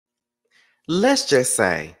Let's just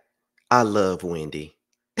say I love Wendy.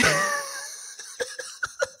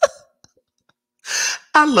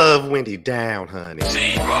 I love Wendy down, honey.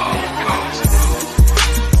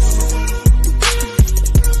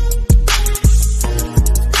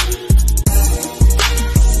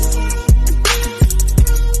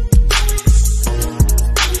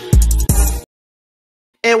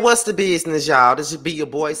 And what's the business, y'all? This should be your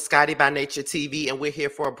boy, Scotty by Nature TV, and we're here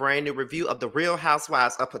for a brand new review of The Real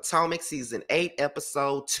Housewives of Potomac, Season 8,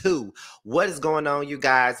 Episode 2. What is going on, you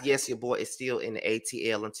guys? Yes, your boy is still in the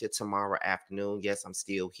ATL until tomorrow afternoon. Yes, I'm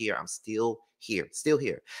still here. I'm still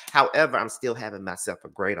here. However, I'm still having myself a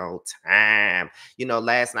great old time. You know,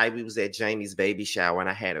 last night we was at Jamie's baby shower, and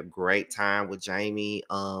I had a great time with Jamie,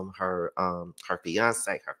 her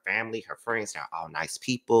fiance, her family, her friends. They're all nice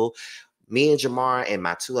people. Me and Jamar and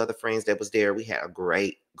my two other friends that was there, we had a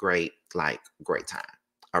great time.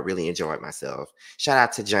 I really enjoyed myself. Shout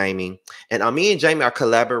out to Jamie. And me and Jamie are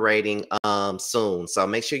collaborating soon. So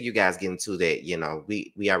make sure you guys get into that. You know,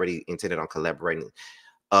 we already intended on collaborating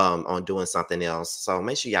on doing something else. So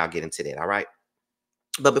make sure y'all get into that. All right.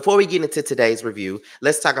 But before we get into today's review,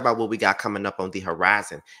 let's talk about what we got coming up on the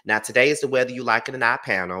horizon. Now, today is the Whether You Like It or Not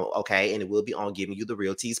panel, okay? And it will be on Giving You the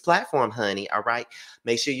Real Teas platform, honey, all right?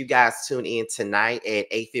 Make sure you guys tune in tonight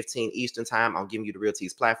at 8:15 Eastern Time on Giving You the Real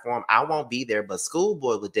Teas platform. I won't be there, but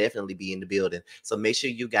Schoolboy will definitely be in the building. So make sure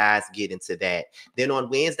you guys get into that. Then on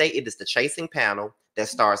Wednesday, it is the Chasing panel that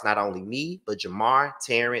stars not only me, but Jamar,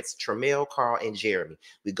 Terrence, Tramel, Carl, and Jeremy.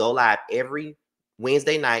 We go live every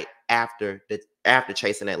Wednesday night after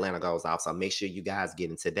Chasing Atlanta goes off. So make sure you guys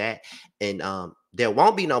get into that. And there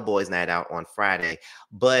won't be no boys night out on Friday,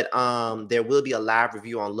 but there will be a live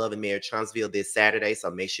review on Love and Marriage Huntsville this Saturday.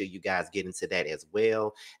 So make sure you guys get into that as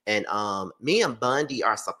well. And me and Bundy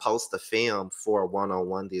are supposed to film for a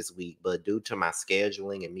one-on-one this week, but due to my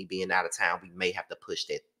scheduling and me being out of town, we may have to push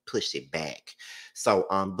it back. So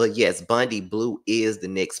but yes, Bundy Blue is the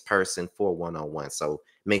next person for one-on-one. So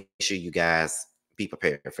make sure you guys be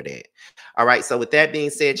prepared for that. All right. So with that being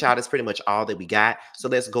said, y'all, that's pretty much all that we got. So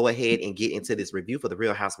let's go ahead and get into this review for The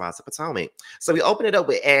Real Housewives of Potomac. So we open it up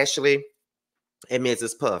with Ashley and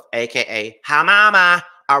Mrs. Puff, aka Hi Mama.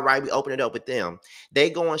 All right, we open it up with them. They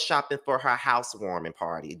going shopping for her housewarming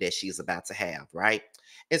party that she's about to have, right?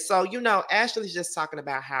 And so, you know, Ashley's just talking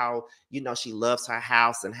about how, you know, she loves her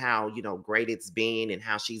house and how, you know, great it's been and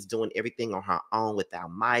how she's doing everything on her own without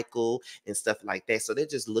Michael and stuff like that. So they're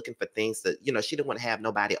just looking for things that, you know, she didn't want to have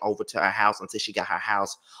nobody over to her house until she got her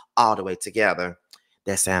house all the way together.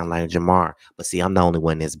 That sounds like Jamar. But see, I'm the only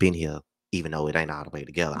one that's been here, even though it ain't all the way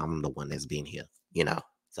together. I'm the one that's been here, you know.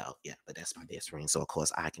 So yeah, but that's my best friend. So of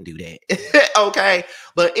course I can do that. Okay.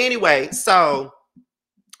 But anyway, so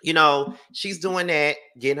you know, she's doing that,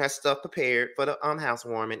 getting her stuff prepared for the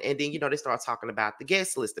housewarming. And then, you know, they start talking about the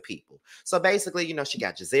guest list of people. So basically, you know, she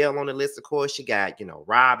got Giselle on the list, of course. She got, you know,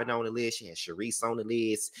 Robin on the list. She has Sharice on the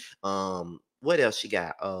list. What else she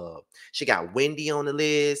got? She got Wendy on the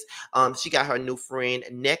list. She got her new friend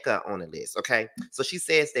Nneka on the list. Okay. So she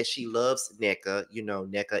says that she loves Nneka. You know,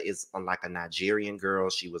 Nneka is like a Nigerian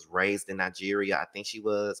girl. She was raised in Nigeria. I think she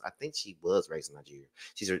was raised in Nigeria.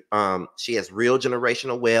 She has real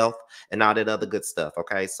generational wealth and all that other good stuff.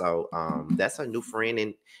 Okay. So that's her new friend.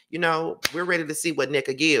 And you know, we're ready to see what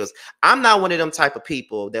Nneka gives. I'm not one of them type of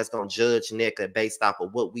people that's gonna judge Nneka based off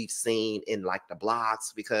of what we've seen in like the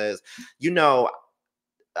blogs, because you know,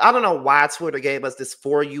 I don't know why Twitter gave us this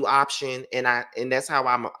For You option, and that's how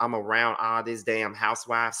I'm around all this damn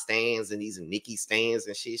housewife stands and these Nikki stands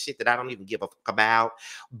and shit that I don't even give a fuck about.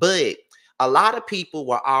 But a lot of people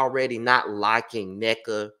were already not liking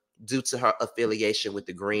Nneka due to her affiliation with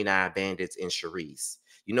the Green Eye Bandits and Sharice.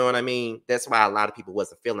 You know what I mean? That's why a lot of people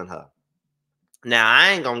wasn't feeling her. Now,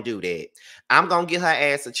 I ain't gonna do that. I'm gonna give her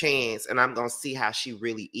ass a chance and I'm gonna see how she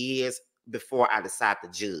really is before I decide to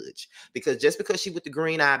judge. Because just because she with the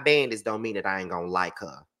Green Eye Bandits don't mean that I ain't gonna like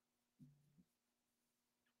her.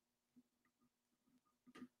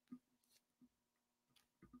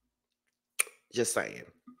 Just saying.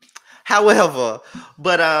 However,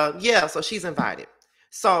 but yeah, so she's invited.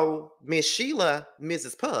 So Miss Sheila,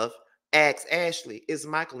 Mrs. Puff, asks Ashley, is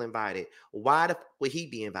Michael invited? Why would he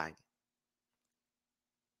be invited?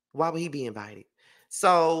 Why would he be invited?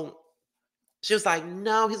 So she was like,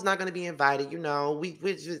 no, he's not going to be invited. You know, we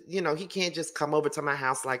just, you know, he can't just come over to my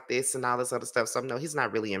house like this and all this other stuff. So no, he's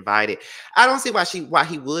not really invited. I don't see why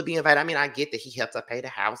he would be invited. I mean, I get that he helped her pay for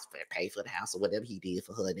the house or whatever he did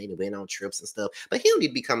for her. And they went on trips and stuff. But he don't need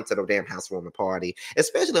to be coming to the damn housewarming party,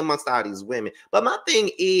 especially amongst all these women. But my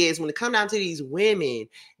thing is, when it comes down to these women,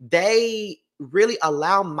 they really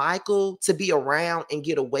allow Michael to be around and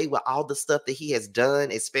get away with all the stuff that he has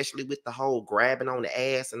done, especially with the whole grabbing on the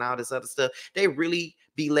ass and all this other stuff. They really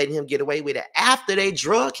be letting him get away with it after they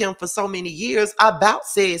drug him for so many years about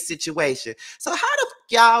said situation. So how the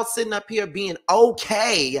fuck y'all sitting up here being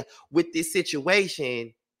okay with this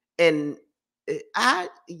situation? And I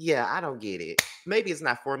don't get it. Maybe it's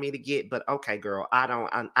not for me to get, but okay, girl, I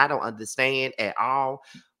don't understand at all.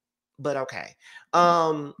 But okay.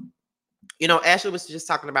 Um, Ashley was just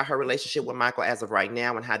talking about her relationship with Michael as of right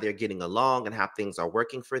now and how they're getting along and how things are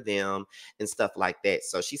working for them and stuff like that.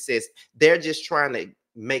 So she says they're just trying to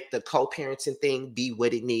make the co-parenting thing be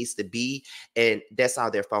what it needs to be, and that's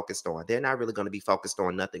all they're focused on. They're not really going to be focused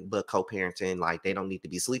on nothing but co-parenting. Like, they don't need to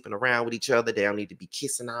be sleeping around with each other, they don't need to be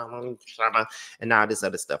kissing on each other and all this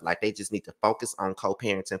other stuff. Like, they just need to focus on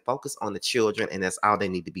co-parenting, focus on the children, and that's all they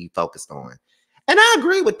need to be focused on. And I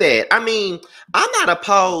agree with that. I mean, I'm not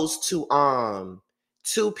opposed to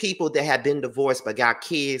two people that have been divorced but got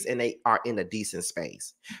kids and they are in a decent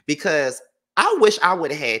space, because I wish I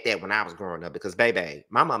would have had that when I was growing up, because baby,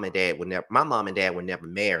 my mom and dad were never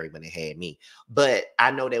married when they had me. But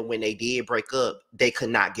I know that when they did break up, they could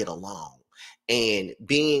not get along. And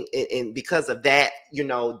because of that,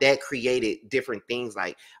 that created different things.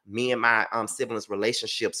 Like, me and my siblings'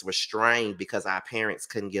 relationships were strained because our parents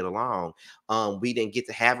couldn't get along. We didn't get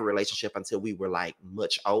to have a relationship until we were like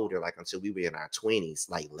much older, like until we were in our 20s,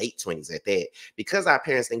 like late 20s at that, because our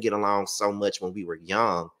parents didn't get along so much when we were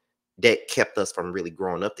young. That kept us from really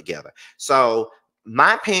growing up together. So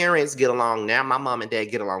my parents get along now. My mom and dad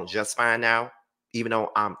get along just fine now, even though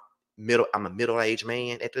I'm a middle-aged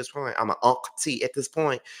man at this point. I'm an auntie at this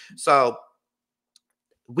point. So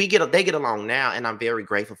they get along now, and I'm very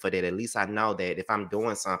grateful for that. At least I know that if I'm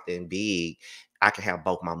doing something big, I can have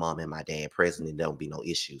both my mom and my dad present and there'll be no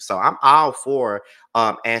issue. So I'm all for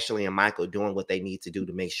Ashley and Michael doing what they need to do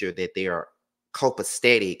to make sure that they are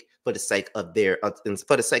copacetic for the sake of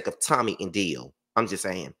for the sake of Tommy and Deal. I'm just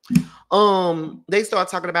saying. They start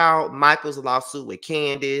talking about Michael's lawsuit with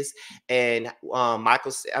Candace, and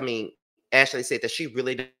Ashley said that she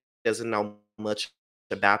really doesn't know much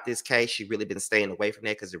about this case. She really been staying away from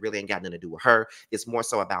that because it really ain't got nothing to do with her. It's more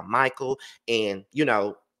so about Michael. And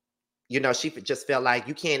she just felt like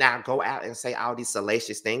you can't go out and say all these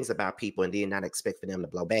salacious things about people and then not expect for them to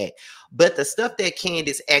blow back. But the stuff that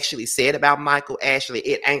Candace actually said about Michael, Ashley,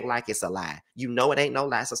 it ain't like it's a lie. It ain't no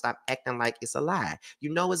lie, so stop acting like it's a lie.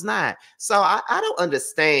 It's not. So I don't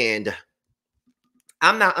understand.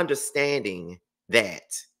 I'm not understanding that.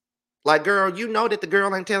 Like, girl, that the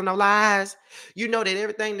girl ain't telling no lies. That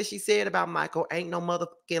everything that she said about Michael ain't no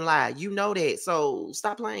motherfucking lie. That. So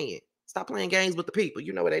stop playing. Stop playing games with the people.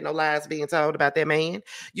 It ain't no lies being told about that man.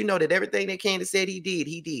 That everything that Candace said he did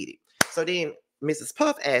it. So then Mrs.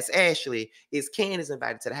 Puff asked Ashley, is Candace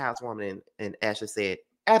invited to the housewarming? And Ashley said,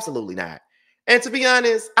 absolutely not. And to be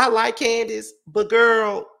honest, I like Candace, but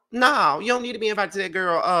girl, no, you don't need to be invited to that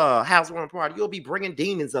girl housewarming party. You'll be bringing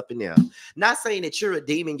demons up in there. Not saying that you're a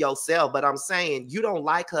demon yourself, but I'm saying you don't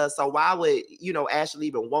like her, so why would Ashley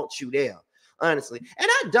even want you there? Honestly. And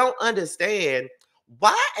I don't understand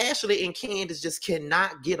why Ashley and Candace just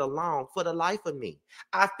cannot get along for the life of me.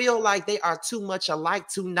 I feel like they are too much alike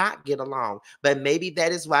to not get along. But maybe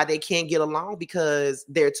that is why they can't get along, because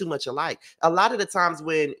they're too much alike. A lot of the times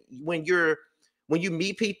when you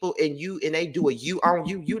meet people and they do a you on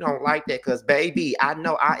you, you don't like that, because baby, I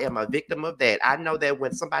know I am a victim of that. I know that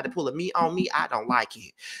when somebody pull a me on me, I don't like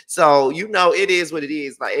it. So it is what it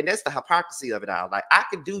is. Like, and that's the hypocrisy of it all. Like, I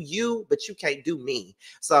can do you, but you can't do me.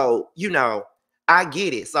 So I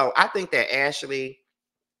get it. So I think that Ashley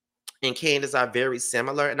and Candace are very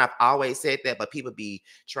similar, and I've always said that, but people be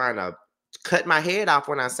trying to cut my head off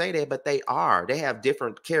when I say that, but they are. They have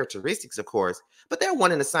different characteristics, of course, but they're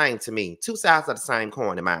one and the same to me. Two sides of the same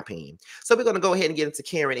coin, in my opinion. So we're going to go ahead and get into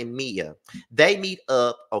Karen and Mia. They meet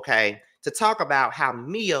up, okay, to talk about how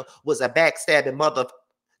Mia was a backstabbing mother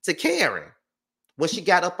to Karen when she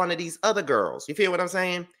got up under these other girls. You feel what I'm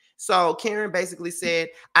saying? So Karen basically said,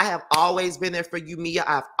 I have always been there for you, Mia.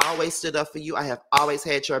 I've always stood up for you. I have always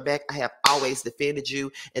had your back. I have always defended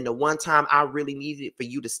you. And the one time I really needed it for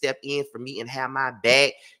you to step in for me and have my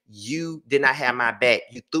back, you did not have my back.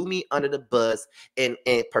 You threw me under the bus and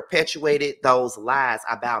perpetuated those lies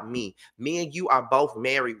about me. Me and you are both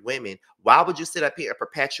married women. Why would you sit up here and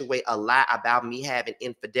perpetuate a lie about me having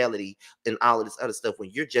infidelity and all of this other stuff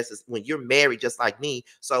when you're married just like me?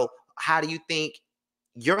 So how do you think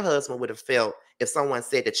your husband would have felt if someone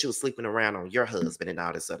said that you was sleeping around on your husband and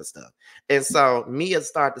all this other stuff? And so Mia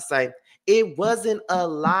started to say, It wasn't a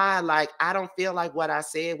lie. Like, I don't feel like what I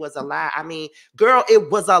said was a lie. I mean, girl,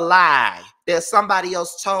 it was a lie that somebody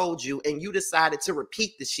else told you and you decided to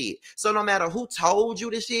repeat the shit. So no matter who told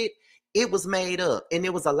you the shit, it was made up and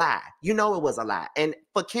it was a lie. You know it was a lie. And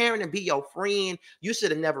for Karen to be your friend, you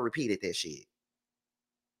should have never repeated that shit.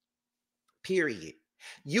 Period.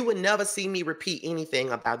 You would never see me repeat anything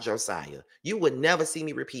about Josiah. You would never see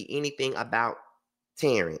me repeat anything about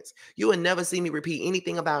Terrence. You would never see me repeat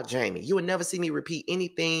anything about Jamie. You would never see me repeat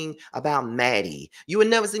anything about Maddie. You would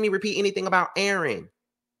never see me repeat anything about Aaron.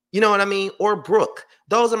 You know what I mean? Or Brooke.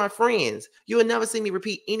 Those are my friends. You would never see me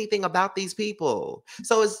repeat anything about these people.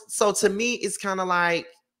 So to me, it's kind of like,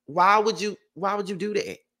 why would you do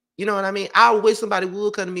that? You know what I mean? I wish somebody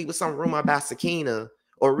would come to me with some rumor about Sakina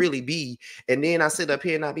or really be, and then I sit up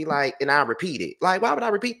here and I be like, and I repeat it. Like, why would I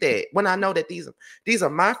repeat that when I know that these are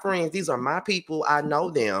my friends, these are my people. I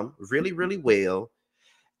know them really, really well,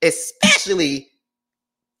 especially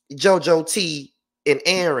JoJo T and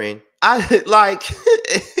Aaron. I like,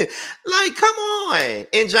 like, come on.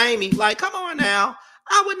 And Jamie, like, come on now.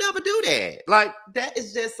 I would never do that. Like, that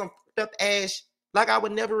is just some up ass. Like, I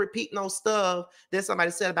would never repeat no stuff that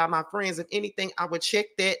somebody said about my friends. If anything, I would check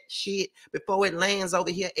that shit before it lands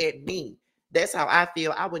over here at me. That's how I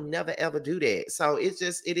feel. I would never ever do that. So it's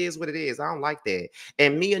just, it is what it is. I don't like that.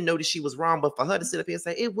 And Mia noticed she was wrong, but for her to sit up here and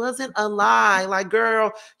say it wasn't a lie, like,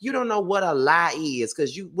 girl, you don't know what a lie is,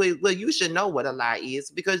 because you should know what a lie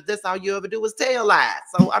is, because that's all you ever do is tell lies.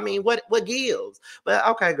 So I mean, what gives? But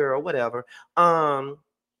okay, girl, whatever.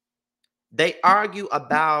 They argue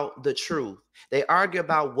about the truth. They argue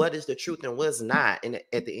about what is the truth and what's not. And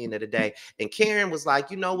at the end of the day, and Karen was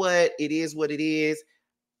like, you know what? It is what it is.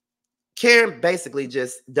 Karen basically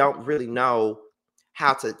just don't really know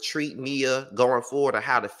how to treat Mia going forward or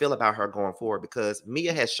how to feel about her going forward, because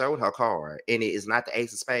Mia has showed her card and it is not the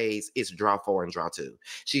ace of spades, it's draw 4 and draw 2.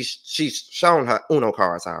 She's shown her Uno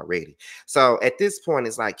cards already. So at this point,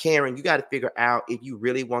 it's like, Karen, you got to figure out if you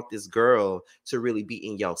really want this girl to really be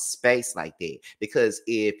in your space like that. Because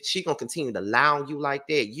if she gonna continue to lie on you like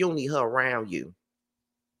that, you don't need her around you.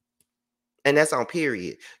 And that's on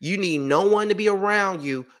period. You need no one to be around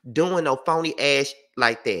you doing no phony ass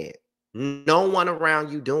like that. No one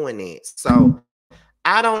around you doing it. So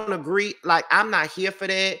I don't agree. Like, I'm not here for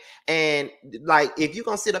that. And like, if you're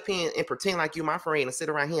gonna sit up here and pretend like you my friend and sit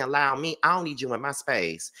around here and lie on me, I don't need you in my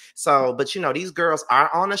space. So, but you know, these girls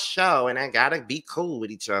are on a show and I gotta be cool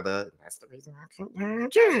with each other. That's the reason I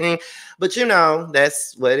can't. But you know,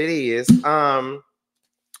 that's what it is.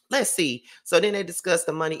 Let's see. So then they discussed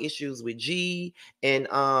the money issues with G, and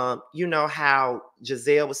you know how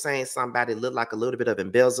Giselle was saying somebody looked like a little bit of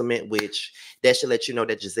embezzlement, which that should let you know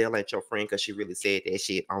that Giselle ain't your friend, because she really said that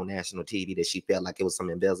shit on national TV that she felt like it was some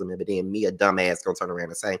embezzlement. But then me, a dumbass, gonna turn around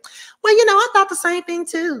and say, well, you know, I thought the same thing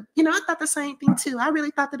too. You know, I thought the same thing too. I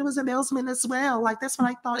really thought that it was embezzlement as well. Like, that's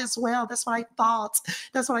what I thought as well. That's what I thought.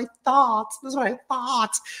 That's what I thought. That's what I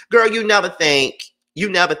thought. Girl, you never think. You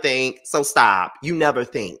never think, so stop. You never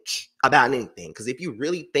think about anything. Because if you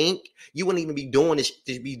really think, you wouldn't even be doing this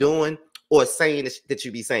that you be doing or saying this that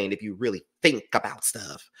you be saying if you really think about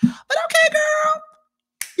stuff. But okay, girl.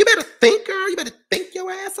 You better think, girl. You better think your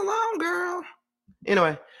ass along, girl.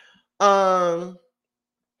 Anyway,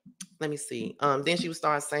 let me see. Then she would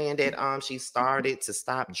start saying that she started to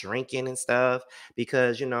stop drinking and stuff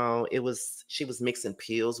because, you know, she was mixing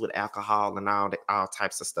pills with alcohol and all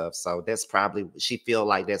types of stuff. So that's probably, she feel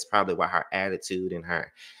like that's probably why her attitude and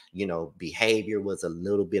her, you know, behavior was a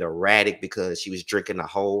little bit erratic, because she was drinking a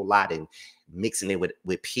whole lot and mixing it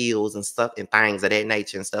with pills and stuff and things of that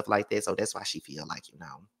nature and stuff like that. So that's why she feel like, you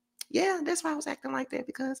know, yeah, that's why I was acting like that,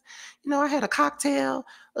 because, you know, I had a cocktail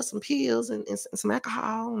of some pills and some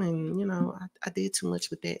alcohol, and, you know, I did too much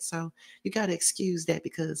with that. So you got to excuse that,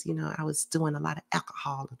 because, you know, I was doing a lot of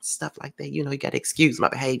alcohol and stuff like that. You know, you got to excuse my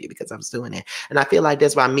behavior because I was doing that. And I feel like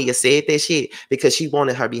that's why Mia said that shit, because she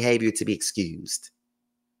wanted her behavior to be excused.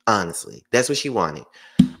 Honestly, that's what she wanted.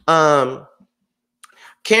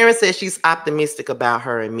 Karen says she's optimistic about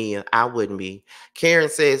her and Mia. I wouldn't be. Karen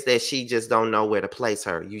says that she just don't know where to place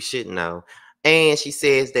her. You should know. And she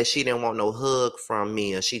says that she didn't want no hug from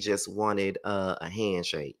Mia. She just wanted a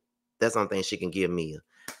handshake. That's the only thing she can give Mia.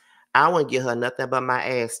 I wouldn't give her nothing but my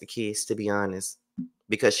ass to kiss, to be honest,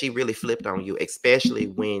 because she really flipped on you, especially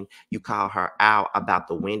when you call her out about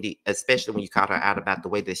the Wendy, especially when you called her out about the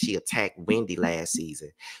way that she attacked Wendy last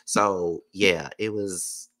season. So yeah, it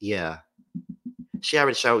was, yeah. She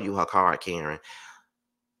already showed you her card, Karen.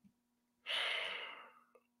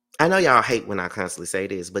 I know y'all hate when I constantly say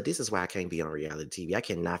this, but this is why I can't be on reality TV. I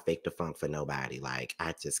cannot fake the funk for nobody. Like,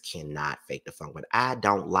 I just cannot fake the funk. When I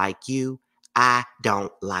don't like you, I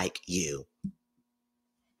don't like you.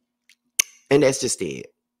 And that's just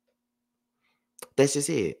it. That's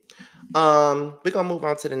just it. We're gonna move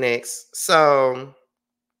on to the next. So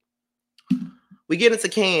we get into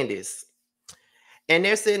Candace. And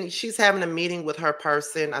they're sitting, she's having a meeting with her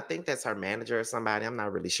person. I think that's her manager or somebody. I'm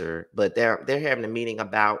not really sure. But they're having a meeting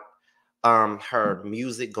about her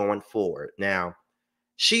music going forward. Now,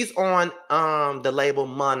 she's on the label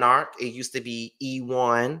Monarch. It used to be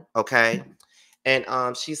E1, okay?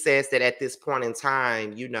 And she says that at this point in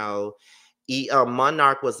time, you know,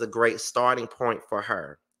 Monarch was a great starting point for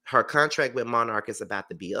her. Her contract with Monarch is about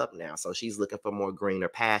to be up now, so she's looking for more greener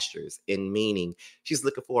pastures. In meaning, she's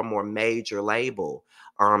looking for a more major label.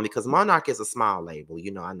 Because Monarch is a small label.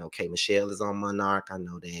 You know, I know K Michelle is on Monarch. I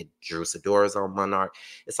know that Drew Sidora is on Monarch.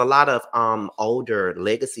 It's a lot of older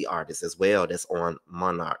legacy artists as well that's on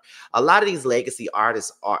Monarch. A lot of these legacy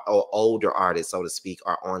artists are, or older artists, so to speak,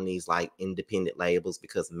 are on these like independent labels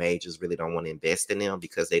because majors really don't want to invest in them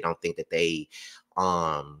because they don't think that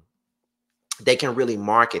um they can really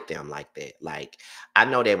market them like that. Like, I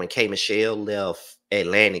know that when K Michelle left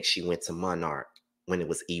Atlantic, she went to Monarch when it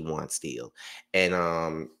was E1 still.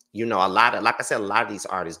 And you know, a lot of, like I said, a lot of these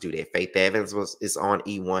artists do that. Faith Evans is on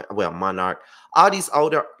E1, well, Monarch. All these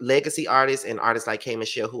older legacy artists and artists like K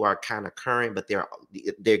Michelle who are kind of current, but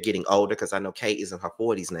they're getting older because I know Kate is in her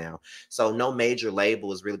 40s now. So no major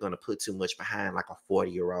label is really going to put too much behind like a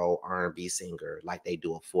 40-year-old R&B singer, like they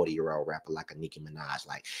do a 40-year-old rapper like a Nicki Minaj.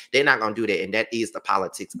 Like, they're not going to do that. And that is the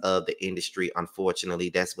politics of the industry. Unfortunately,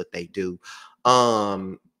 that's what they do.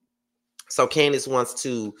 So Candace wants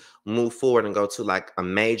to move forward and go to like a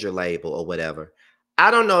major label or whatever. I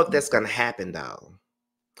don't know if that's going to happen though,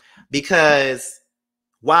 because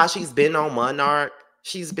while she's been on Monarch,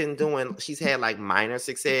 she's had like minor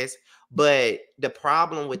success. But the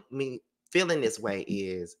problem with me feeling this way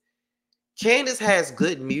is Candace has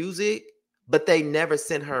good music, but they never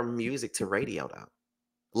sent her music to radio though.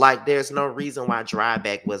 Like, there's no reason why Drive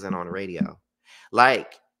Back wasn't on the radio.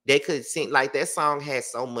 Like, they could sing, like, that song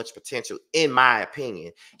has so much potential, in my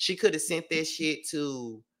opinion. She could have sent that shit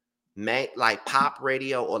to make like pop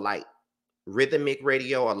radio or like rhythmic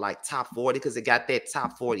radio or like top 40 because it got that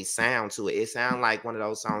top 40 sound to it. It sounded like one of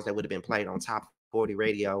those songs that would have been played on top 40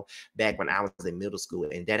 radio back when I was in middle school.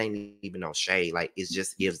 And that ain't even no shade. Like, it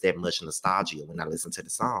just gives that much nostalgia when I listen to the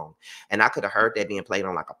song. And I could have heard that being played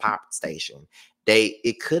on like a pop station.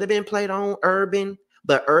 It could have been played on urban,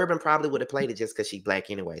 but Urban probably would have played it just because she's black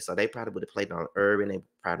anyway. So they probably would have played it on Urban. They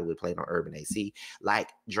probably would have played on Urban AC. Like,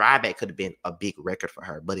 Dryback could have been a big record for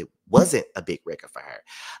her, but it wasn't a big record for her.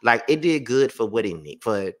 Like, it did good for what it needed,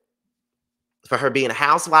 for her being a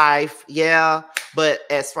housewife, yeah. But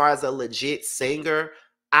as far as a legit singer,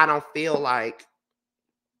 I don't feel like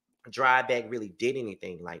Dryback really did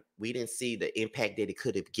anything. Like, we didn't see the impact that it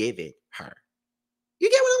could have given her. You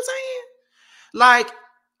get what I'm saying? Like,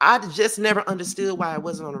 I just never understood why it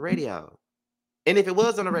wasn't on the radio. And if it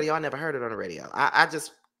was on the radio, I never heard it on the radio. I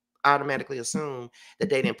just automatically assume that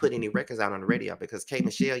they didn't put any records out on the radio because K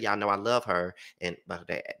Michelle, y'all know I love her, but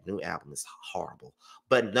that new album is horrible.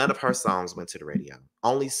 But none of her songs went to the radio.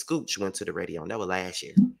 Only Scooch went to the radio, and that was last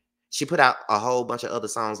year. She put out a whole bunch of other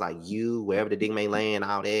songs like You, Wherever the Ding May Land,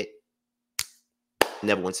 all that.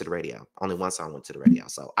 Never went to the radio. Only one song went to the radio.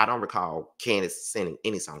 So I don't recall Candace sending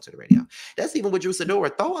any song to the radio. That's even with Drew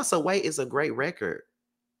Sidora. Throw Us Away is a great record.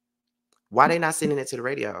 Why they not sending it to the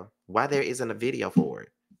radio? Why there isn't a video for it?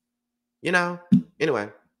 You know? Anyway,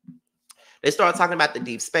 they started talking about the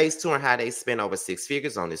Deep Space Tour and how they spent over 6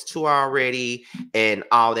 figures on this tour already and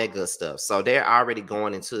all that good stuff. So they're already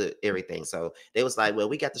going into everything. So they was like, well,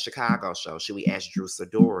 we got the Chicago show. Should we ask Drew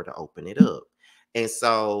Sidora to open it up? And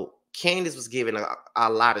so Candace was giving a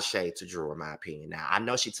lot of shade to Drew, in my opinion. Now, I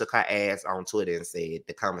know she took her ass on Twitter and said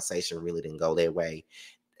the conversation really didn't go that way.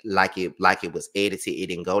 Like it was edited, it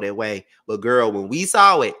didn't go that way. But girl, when we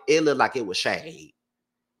saw it, it looked like it was shade.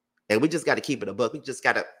 And we just got to keep it a buck. We just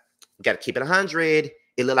got to keep it 100.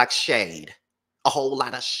 It looked like shade. A whole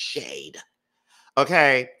lot of shade.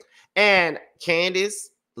 Okay. And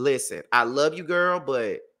Candace, listen, I love you, girl,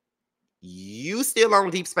 but you still on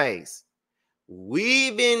Deep Space.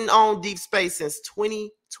 We've been on Deep Space since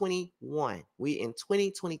 2021. We in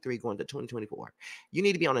 2023 going to 2024. You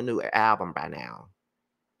need to be on a new album by now.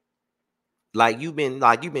 Like you've been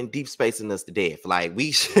deep spacing us to death. Like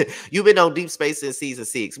you've been on Deep Space in season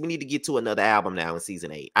 6. We need to get to another album now in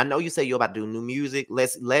season 8. I know you say you're about to do new music.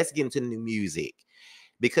 Let's get into the new music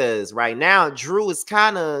because right now Drew is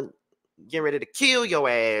kind of getting ready to kill your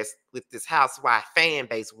ass with this housewife fan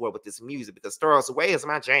base war with this music, because Throw Us Away is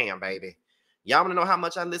my jam, baby. Y'all want to know how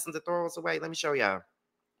much I listen to Throw Us Away? Let me show y'all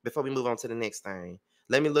before we move on to the next thing.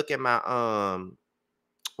 Let me look at my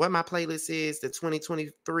what my playlist is, the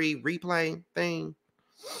 2023 replay thing.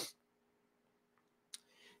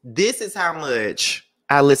 This is how much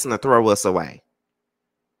I listen to Throw Us Away.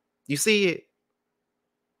 You see it?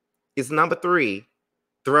 It's number 3.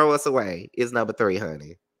 Throw Us Away is number 3,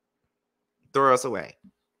 honey. Throw Us Away.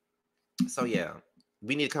 So yeah,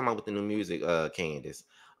 we need to come up with the new music, Candace.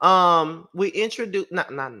 We introduced not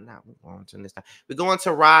we're going to this time. We're going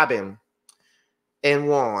to Robin and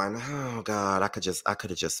Juan. Oh God, I could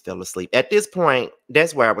have just fell asleep. At this point,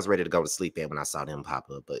 that's where I was ready to go to sleep at when I saw them pop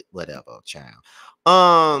up, but whatever,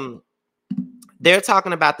 child. They're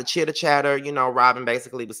talking about the chitter chatter. You know, Robin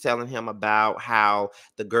basically was telling him about how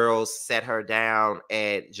the girls set her down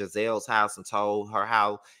at Giselle's house and told her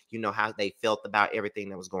how, you know, how they felt about everything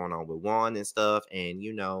that was going on with Juan and stuff. And,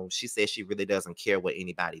 you know, she says she really doesn't care what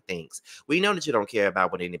anybody thinks. We know that you don't care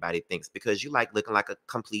about what anybody thinks because you like looking like a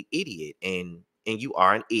complete idiot. And you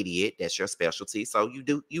are an idiot. That's your specialty. So you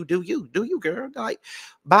do you, girl. Like,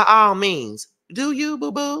 by all means, do you,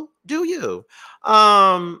 boo-boo? Do you?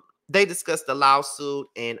 They discussed the lawsuit,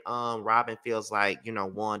 and Robin feels like, you know,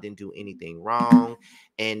 Juan didn't do anything wrong,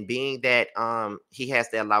 and being that he has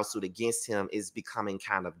that lawsuit against him, is becoming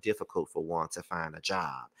kind of difficult for Juan to find a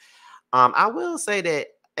job. I will say that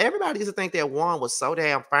everybody used to think that Juan was so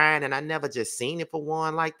damn fine, and I never just seen it for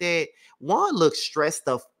Juan like that. Juan looks stressed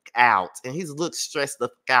the out, and he's looked stressed the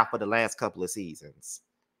out for the last couple of seasons.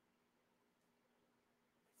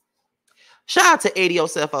 Shout out to Eddie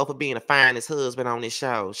Osefo for being the finest husband on this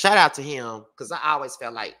show. Shout out to him, because I always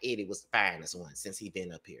felt like Eddie was the finest one since he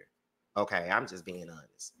been up here. Okay, I'm just being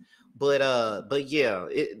honest. But yeah,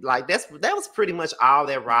 like that was pretty much all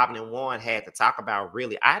that Robin and Juan had to talk about.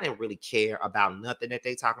 Really, I didn't really care about nothing that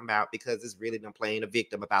they talking about, because it's really them playing a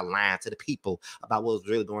victim about lying to the people about what was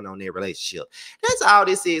really going on in their relationship. That's all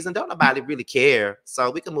this is, and don't nobody really care.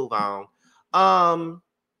 So we can move on.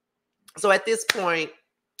 So at this point,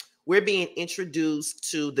 we're being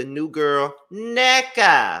introduced to the new girl,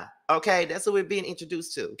 Nneka. Okay, that's what we're being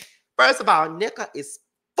introduced to. First of all, Nneka is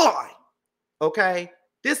fine. Okay,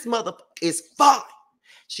 this mother is fine.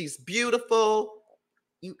 She's beautiful.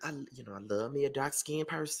 I love me a dark-skinned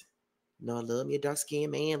person. You know, I love me a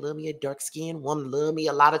dark-skinned man. Love me a dark-skinned woman. Love me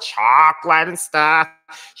a lot of chocolate and stuff.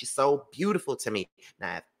 She's so beautiful to me.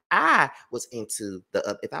 Now, if I was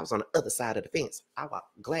if I was on the other side of the fence, I would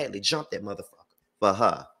gladly jump that motherfucker for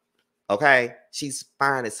her. Okay, she's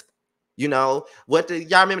fine as, you know, what do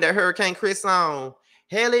y'all remember that Hurricane Chris song?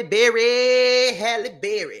 Halle Berry, Halle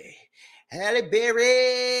Berry, Halle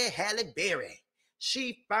Berry, Halle Berry.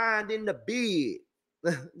 She fine in the bed.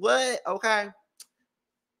 What? Okay.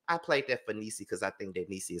 I played that for Niecy because I think that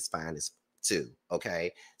Niecy is fine as too.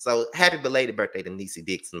 Okay. So happy belated birthday to Niecy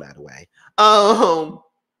Dixon, by the way.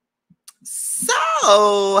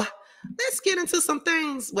 So let's get into some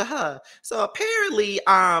things with her. So apparently,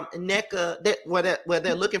 Nneka,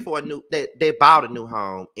 they're looking for they bought a new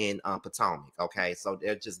home in Potomac. Okay, so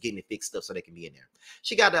they're just getting it fixed up so they can be in there.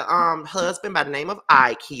 She got a husband by the name of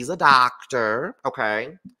Ike. He's a doctor.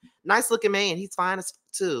 Okay, nice looking man. He's fine as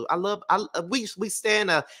too. We stand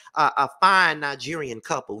a fine Nigerian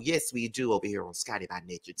couple. Yes, we do over here on Scotty by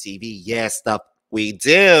Nature TV. Yes, we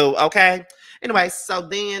do. Okay. Anyway, so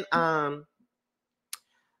then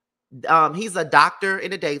he's a doctor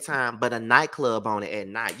in the daytime, but a nightclub on it at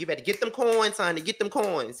night. You better get them coins, honey. Get them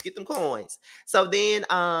coins. Get them coins. So then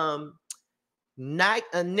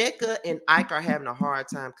Nneka and Ike are having a hard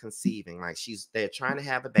time conceiving. Like they're trying to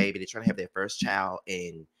have a baby. They're trying to have their first child,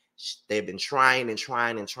 and they've been trying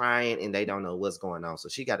and they don't know what's going on. So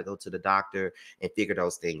she got to go to the doctor and figure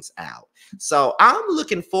those things out. So I'm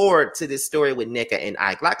looking forward to this story with Nneka and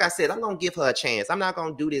Ike. Like I said, I'm gonna give her a chance. I'm not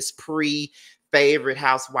gonna do this favorite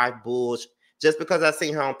housewife bullshit. Just because I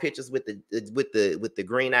seen her on pictures with the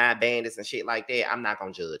green-eyed bandits and shit like that, I'm not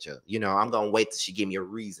gonna judge her. You know, I'm gonna wait till she give me a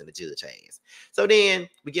reason to judge her ass. So then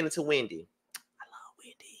we get into Wendy. I love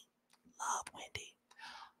Wendy. Love Wendy.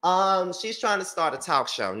 She's trying to start a talk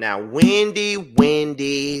show. Now, Wendy.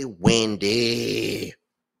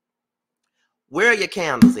 Where are your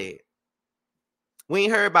candles at? We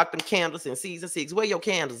ain't heard about them candles in season 6. Where your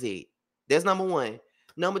candles at? That's number 1.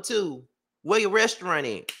 Number 2, where your restaurant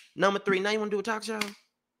at? Number 3, now you want to do a talk show?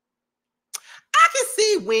 I can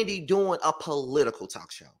see Wendy doing a political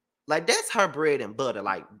talk show. Like, that's her bread and butter.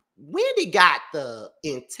 Like, Wendy got the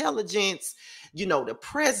intelligence, you know, the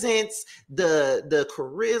presence, the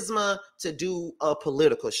charisma to do a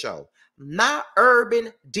political show. My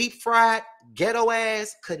urban, deep fried, ghetto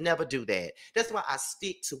ass could never do that. That's why I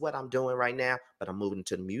stick to what I'm doing right now. But I'm moving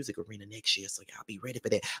to the music arena next year, so y'all be ready for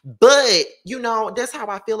that. But that's how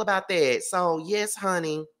I feel about that. So yes,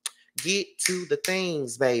 honey, get to the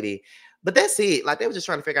things, baby. But that's it. Like, they were just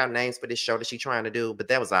trying to figure out names for this show that she's trying to do. But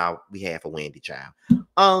that was all we had for Wendy, child.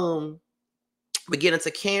 We get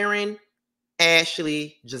into Karen,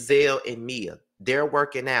 Ashley, Giselle, and Mia. They're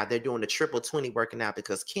working out. They're doing the triple 20 working out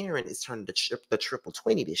because Karen is turning the triple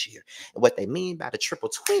 20 this year. And what they mean by the triple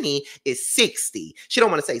 20 is 60. She don't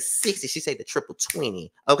want to say 60. She say the triple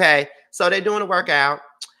 20. Okay. So they're doing the workout.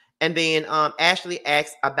 And then Ashley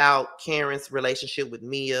asks about Karen's relationship with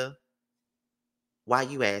Mia. Why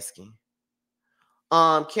you asking?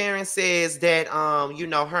 Karen says that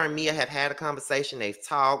her and Mia have had a conversation, they've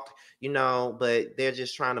talked, but they're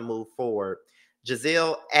just trying to move forward.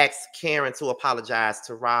 Giselle asks Karen to apologize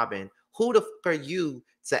to Robin. Who the f are you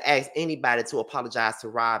to ask anybody to apologize to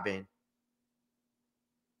Robin?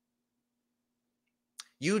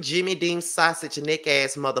 You Jimmy Dean sausage neck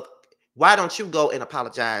ass mother. Why don't you go and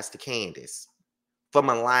apologize to Candace for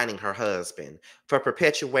maligning her husband, for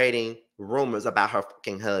perpetuating rumors about her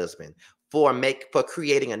fucking husband, for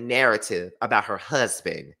creating a narrative about her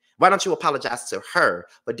husband? Why don't you apologize to her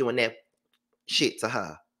for doing that shit to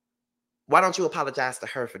her? Why don't you apologize to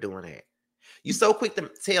her for doing that? You so quick to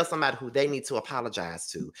tell somebody who they need to apologize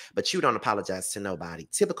to, but you don't apologize to nobody.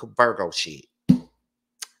 Typical Virgo shit.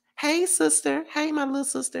 Hey, sister. Hey, my little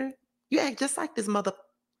sister. You act just like this mother.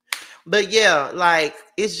 But yeah, like,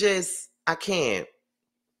 it's just, I can't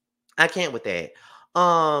with that.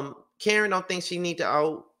 Karen don't think she need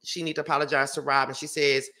to apologize to Robin. She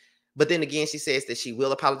says, but then again, she says that she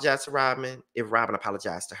will apologize to Robin if Robin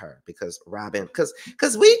apologized to her, because we're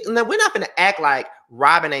not gonna act like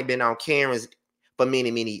Robin ain't been on Karen's for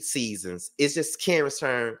many, many seasons. It's just Karen's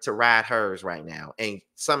turn to ride hers right now. And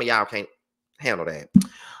some of y'all can't handle that.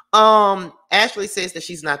 Ashley says that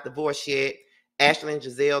she's not divorced yet. Ashley and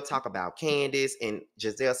Giselle talk about Candace, and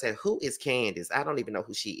Giselle said, "Who is Candace? I don't even know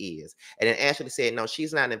who she is." And then Ashley said, "No,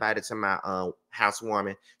 she's not invited to my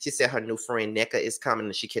housewarming." She said her new friend Nneka is coming,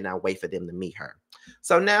 and she cannot wait for them to meet her.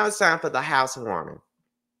 So now it's time for the housewarming.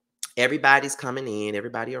 Everybody's coming in.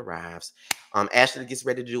 Everybody arrives. Ashley gets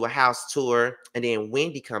ready to do a house tour, and then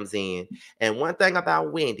Wendy comes in. And one thing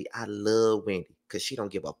about Wendy, I love Wendy because she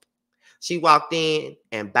don't give up. She walked in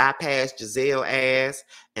and bypassed Giselle ass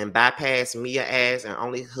and bypassed Mia ass and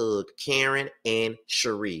only hugged Karen and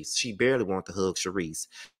Sharice. She barely wanted to hug Sharice.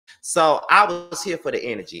 So I was here for the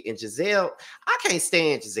energy. And Giselle, I can't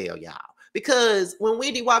stand Giselle, y'all. Because when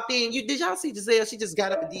Wendy walked in, did y'all see Giselle? She just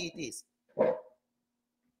got up and did this.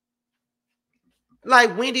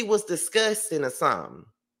 Like Wendy was disgusting or something.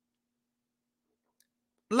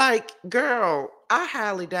 Like, girl, I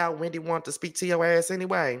highly doubt Wendy wanted to speak to your ass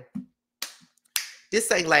anyway. This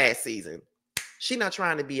ain't last season. She not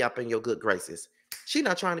trying to be up in your good graces. She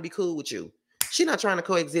not trying to be cool with you. She not trying to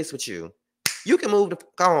coexist with you. You can move the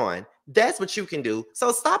fuck on. That's what you can do.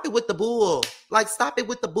 So stop it with the bull. Like, stop it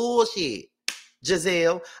with the bullshit.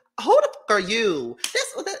 Giselle, who the fuck are you?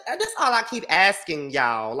 That's all I keep asking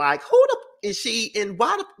y'all. Like, who the fuck is she, and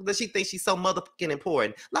why the fuck does she think she's so motherfucking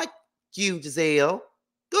important? Like, you, Giselle.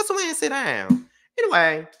 Go somewhere and sit down.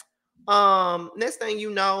 Anyway, next thing you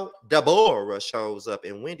know, Deborah shows up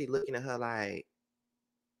and Wendy looking at her like,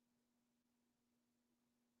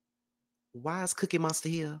 why is Cookie Monster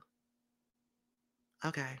here?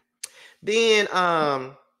 Okay. Then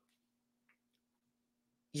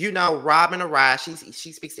Robin arrives.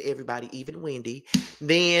 She speaks to everybody, even Wendy.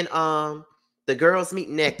 Then the girls meet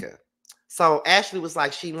Nneka. So Ashley was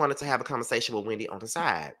like, she wanted to have a conversation with Wendy on the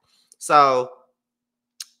side. So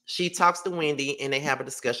she talks to Wendy and they have a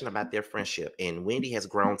discussion about their friendship. And Wendy has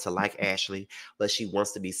grown to like Ashley, but she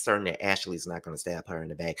wants to be certain that Ashley's not going to stab her in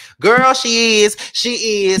the back. Girl, she is.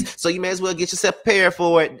 She is. So you may as well get yourself prepared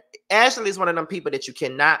for it. Ashley is one of them people that you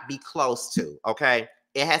cannot be close to, okay?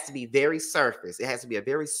 It has to be very surface. It has to be a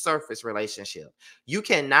very surface relationship. You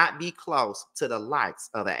cannot be close to the likes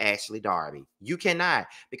of an Ashley Darby. You cannot,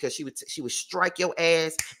 because she would strike your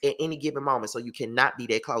ass at any given moment. So you cannot be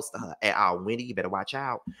that close to her at all. Wendy, you better watch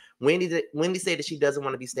out. Wendy said that she doesn't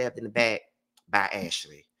want to be stabbed in the back by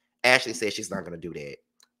Ashley. Ashley said she's not going to do that.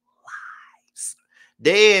 Lies.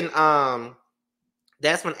 Then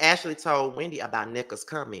that's when Ashley told Wendy about Nneka's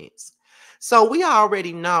comments. So we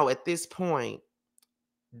already know at this point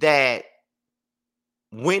that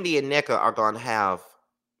Wendy and Nneka are going to have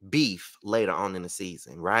beef later on in the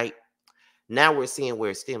season, right? Now we're seeing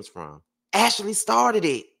where it stems from. Ashley started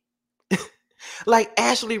it. Like,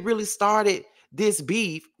 Ashley really started this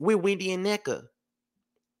beef with Wendy and Nneka.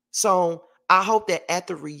 So I hope that at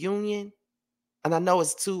the reunion, and I know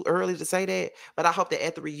it's too early to say that, but I hope that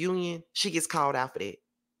at the reunion, she gets called out for that.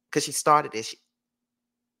 Because she started this shit.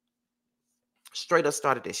 Straight up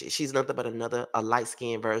started this shit. She's nothing but a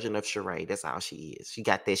light-skinned version of Sheree. That's all she is. She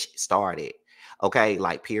got that shit started. Okay,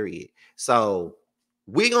 like period. So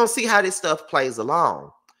we're gonna see how this stuff plays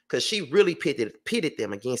along. Because she really pitted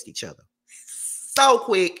them against each other. So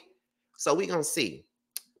quick. So we're gonna see.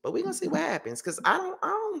 But we're gonna see what happens. Because I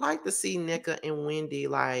don't like to see Nika and Wendy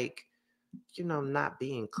like, not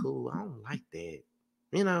being cool. I don't like that.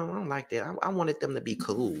 I don't like that. I wanted them to be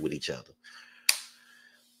cool with each other.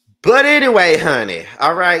 But anyway, honey,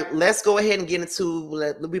 all right, let's go ahead and get into,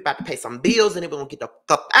 we about to pay some bills and then we're going to get the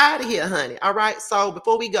fuck out of here, honey. All right, so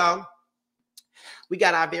before we go, we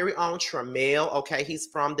got our very own Tramel, okay? He's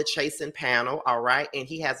from the Chasing panel, all right? And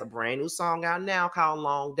he has a brand new song out now called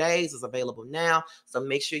Long Days. It's available now. So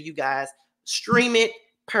make sure you guys stream it,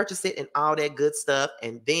 purchase it, and all that good stuff.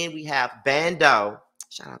 And then we have Bando.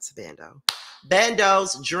 Shout out to Bando.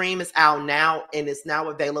 Bando's Dream is out now, and it's now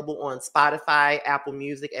available on Spotify, Apple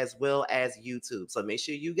Music, as well as YouTube. So make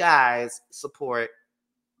sure you guys support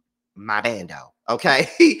my bando. Okay.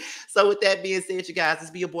 So with that being said, you guys, this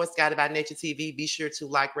be your boy Scotty by Nature TV. Be sure to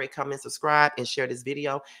like, rate, comment, subscribe, and share this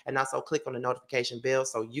video. And also click on the notification bell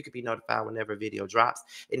so you can be notified whenever a video drops.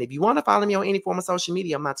 And if you want to follow me on any form of social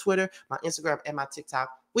media, my Twitter, my Instagram, and my TikTok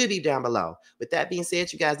will be down below. With that being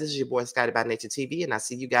said, you guys, this is your boy Scotty by Nature TV. And I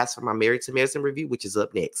see you guys for my Married to Medicine review, which is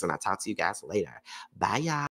up next. And I'll talk to you guys later. Bye, y'all.